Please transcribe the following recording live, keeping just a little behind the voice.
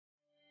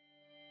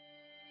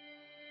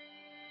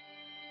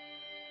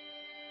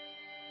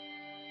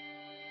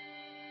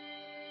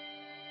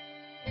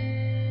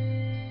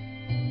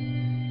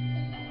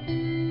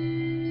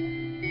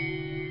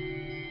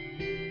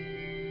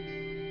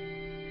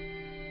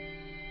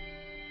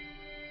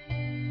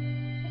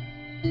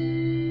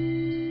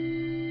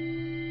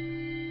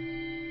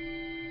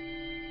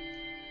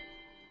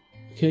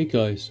Okay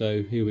guys,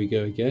 so here we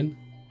go again.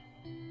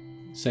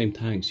 Same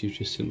tanks you've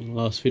just seen in the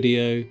last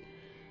video.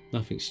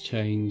 Nothing's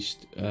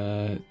changed,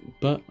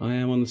 but I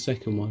am on the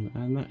second one,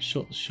 and that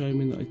shot's showing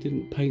me that I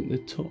didn't paint the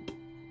top.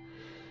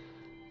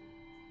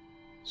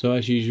 So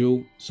as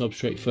usual,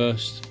 substrate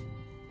first.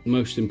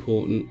 Most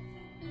important,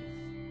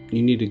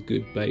 you need a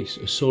good base,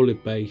 a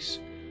solid base.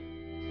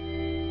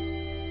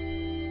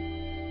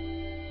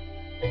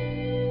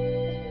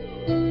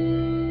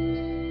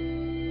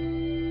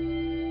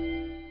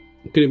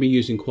 I'm going to be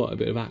using quite a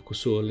bit of aqua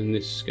soil in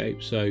this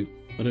scape, so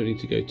I don't need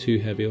to go too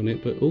heavy on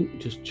it, but oh,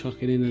 just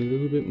chucking in a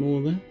little bit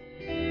more there.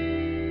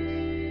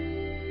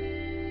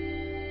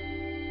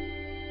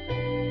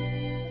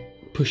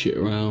 Push it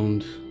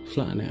around,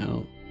 flatten it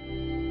out.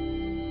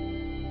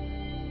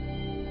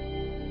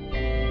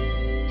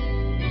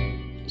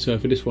 So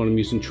for this one I'm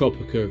using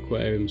Tropica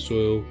aquarium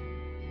soil.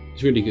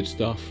 It's really good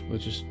stuff.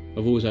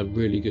 I've always had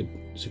really good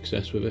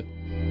success with it.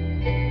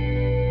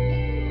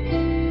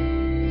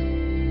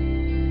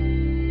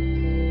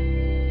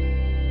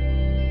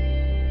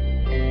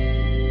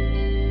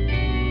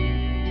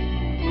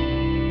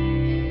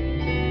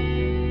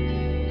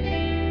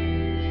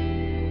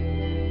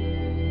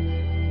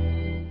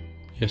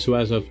 Yeah, so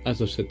as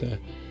I've said there,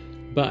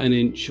 about an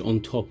inch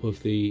on top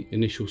of the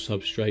initial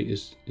substrate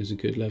is a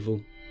good level.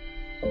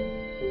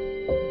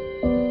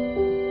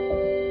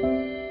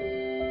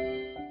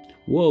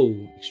 Whoa,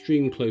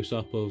 extreme close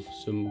up of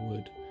some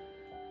wood.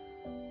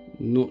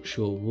 Not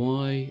sure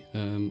why,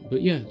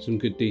 but yeah, some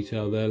good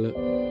detail there. Look.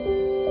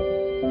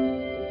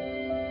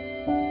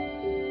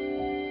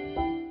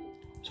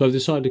 So I've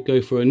decided to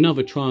go for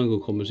another triangle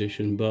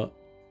composition, but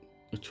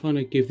I'm trying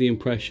to give the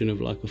impression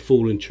of like a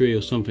fallen tree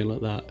or something like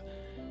that.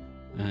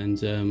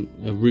 And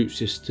a root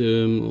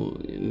system, or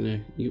you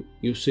know,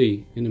 you'll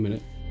see in a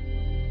minute.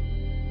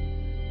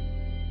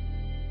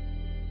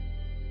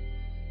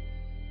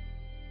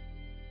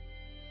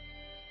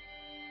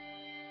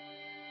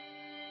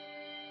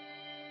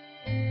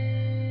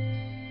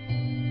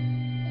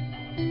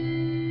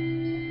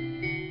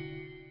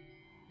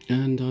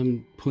 And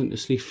I'm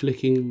pointlessly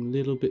flicking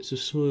little bits of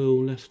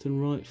soil left and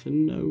right for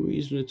no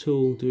reason at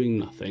all, doing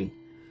nothing.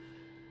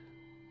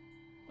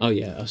 Oh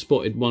yeah, I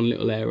spotted one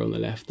little area on the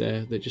left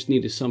there that just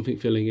needed something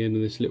filling in,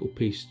 and this little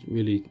piece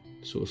really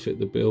sort of fit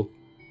the bill.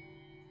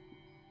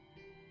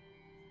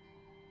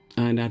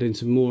 And adding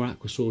some more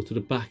aqua soil to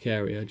the back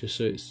area just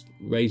so it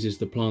raises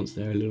the plants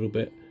there a little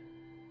bit.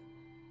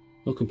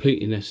 Not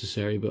completely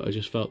necessary, but I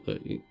just felt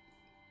that...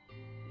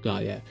 Oh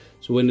yeah,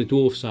 so when the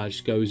dwarf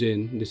sage goes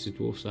in, this is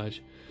dwarf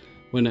sage,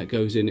 when that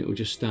goes in it will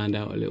just stand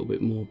out a little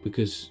bit more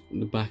because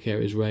the back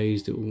area is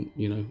raised. It will,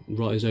 you know,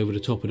 rise over the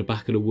top of the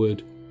back of the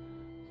wood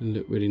and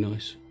look really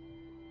nice.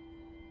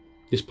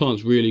 This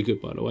plant's really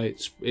good, by the way.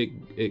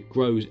 It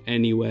grows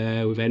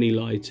anywhere with any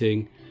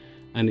lighting,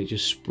 and it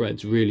just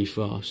spreads really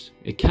fast.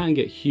 It can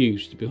get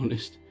huge, to be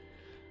honest,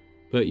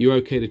 but you're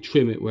okay to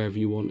trim it wherever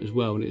you want as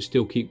well, and it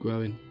still keep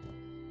growing.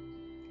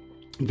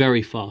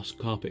 Very fast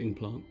carpeting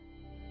plant.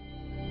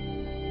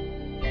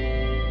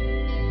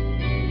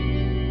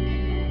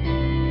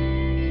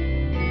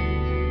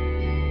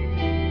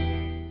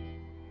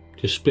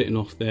 Just splitting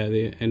off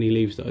there any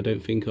leaves that I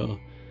don't think are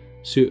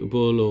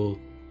suitable or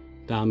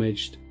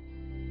damaged.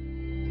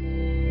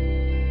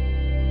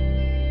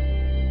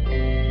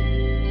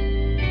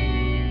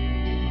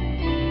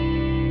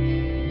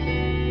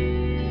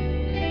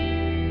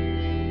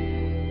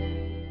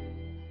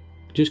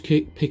 Just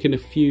picking a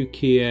few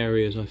key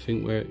areas I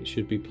think where it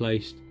should be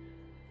placed.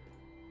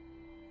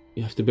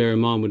 You have to bear in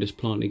mind with this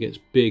plant it gets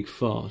big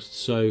fast,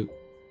 so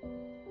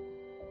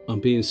I'm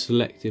being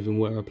selective in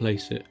where I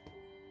place it.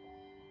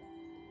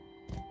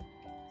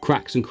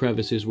 Cracks and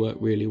crevices work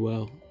really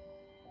well.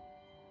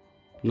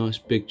 Nice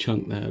big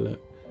chunk there,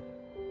 look.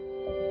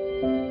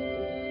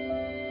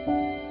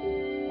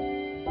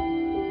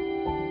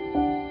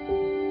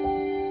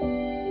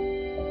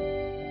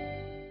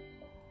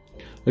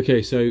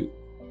 Okay, so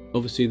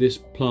obviously this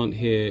plant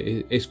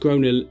here, it's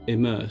grown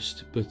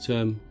immersed, but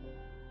so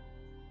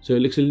it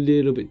looks a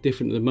little bit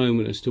different at the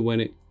moment as to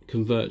when it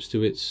converts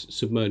to its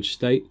submerged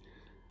state.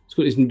 It's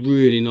got these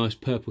really nice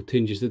purple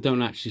tinges that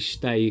don't actually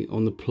stay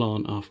on the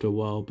plant after a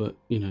while, but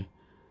you know,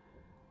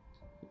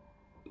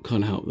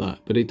 can't help that.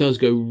 But it does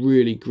go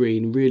really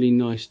green, really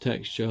nice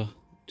texture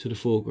to the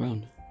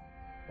foreground.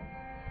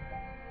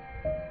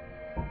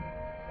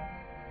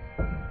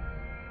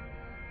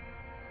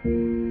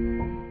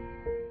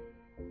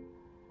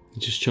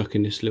 Just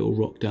chucking this little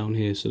rock down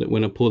here so that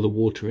when I pour the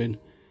water in,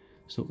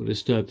 it's not going to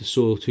disturb the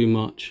soil too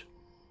much.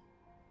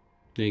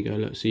 There you go,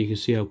 look, so you can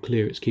see how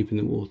clear it's keeping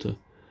the water.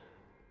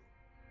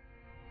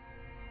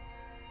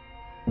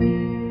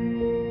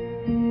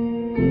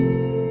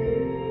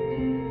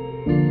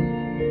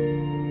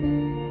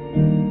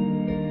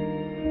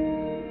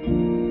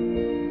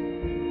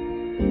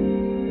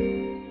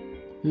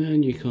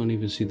 And you can't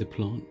even see the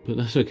plant, but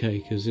that's okay,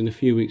 because in a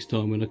few weeks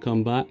time when I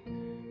come back,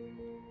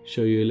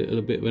 show you a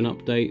little bit of an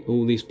update,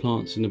 all these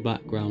plants in the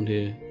background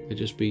here, they'll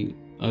just be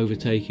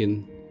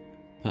overtaking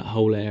that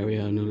whole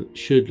area and it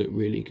should look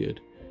really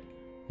good.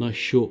 Nice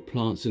short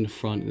plants in the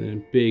front, and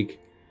then big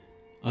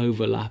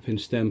overlapping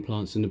stem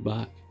plants in the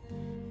back.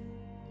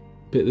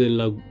 Bit of the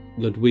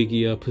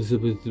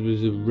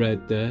Ludwigia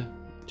red there,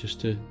 just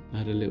to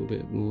add a little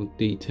bit more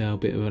detail,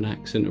 bit of an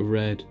accent of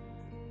red.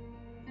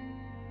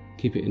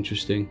 Keep it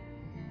interesting.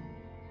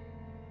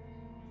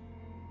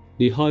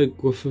 The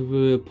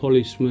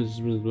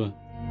Hygrophilus.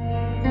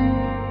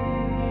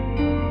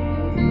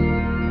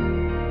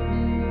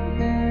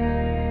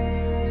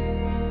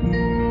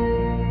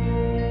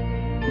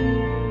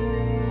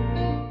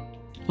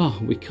 Oh,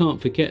 we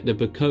can't forget the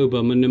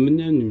Bacoba.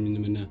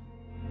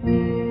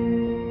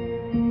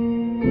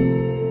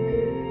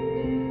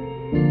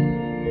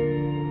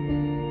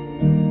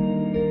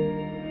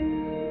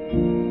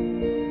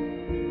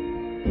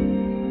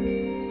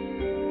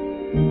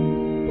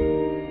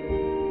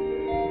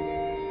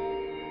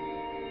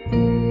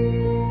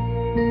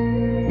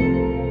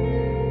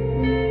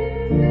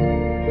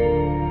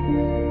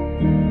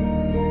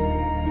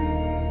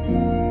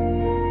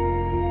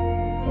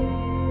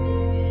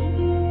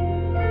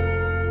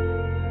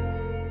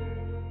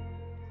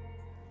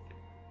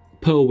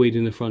 Pearlweed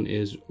in the front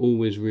is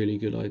always really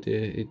good idea.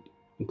 It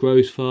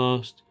grows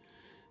fast,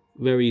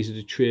 very easy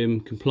to trim,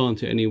 can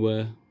plant it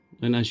anywhere,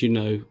 and as you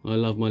know, I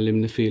love my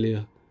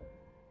limnophilia.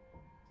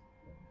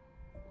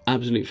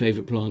 Absolute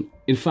favourite plant.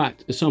 In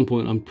fact, at some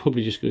point I'm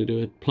probably just going to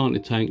do a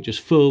planted tank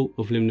just full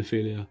of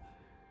limnophilia.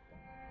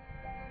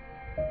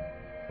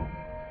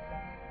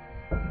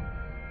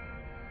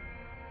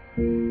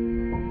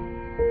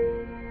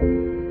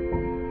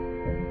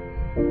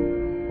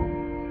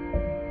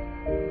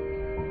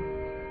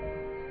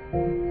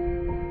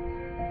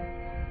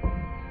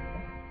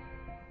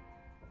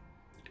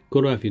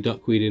 Got to have your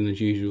duckweed in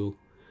as usual.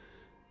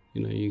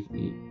 You know,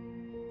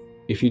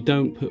 if you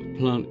don't put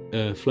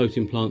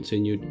floating plants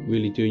in, you're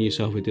really doing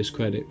yourself a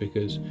discredit,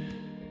 because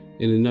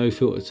in a no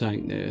filter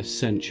tank they're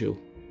essential.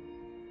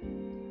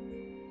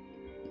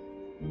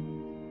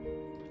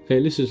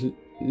 Okay, this is a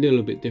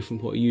little bit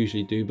different from what I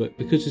usually do, but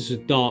because it's a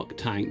dark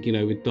tank, you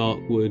know, with dark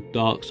wood,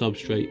 dark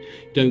substrate,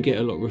 you don't get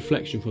a lot of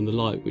reflection from the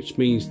light, which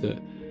means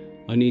that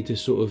I need to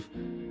sort of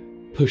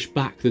push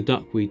back the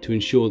duckweed to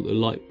ensure that the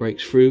light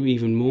breaks through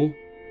even more.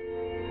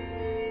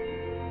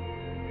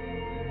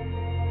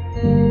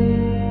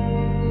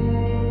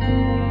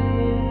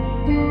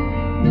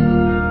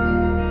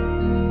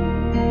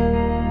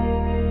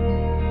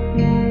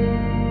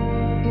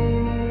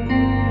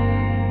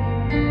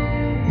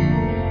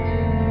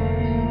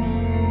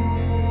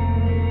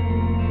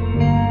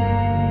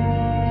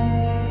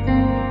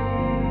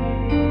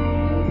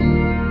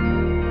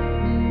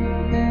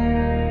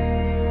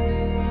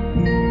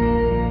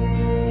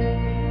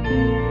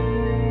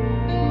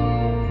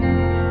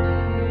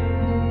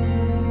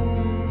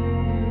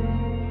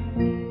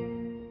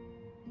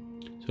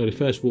 So the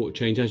first water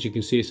change, as you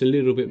can see, it's a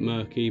little bit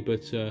murky,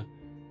 but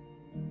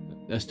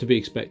that's to be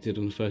expected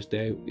on the first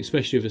day,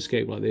 especially with a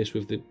scape like this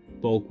with the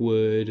bog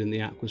wood and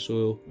the aqua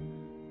soil.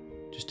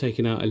 Just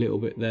taking out a little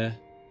bit there,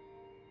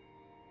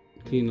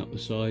 clean up the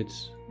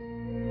sides.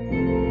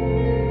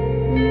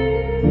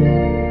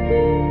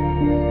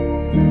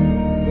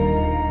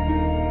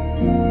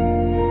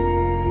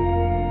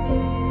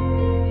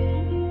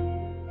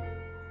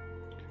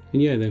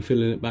 And yeah, then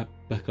filling it back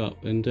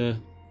up, and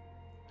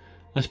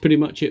that's pretty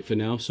much it for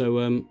now.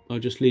 So I'll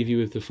just leave you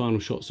with the final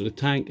shots of the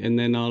tank, and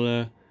then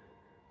I'll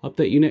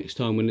update you next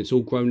time when it's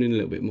all grown in a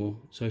little bit more.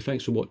 So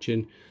thanks for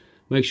watching.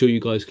 Make sure you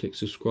guys click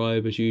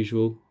subscribe as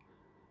usual.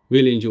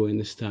 Really enjoying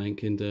this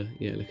tank, and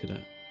yeah, look at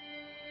that.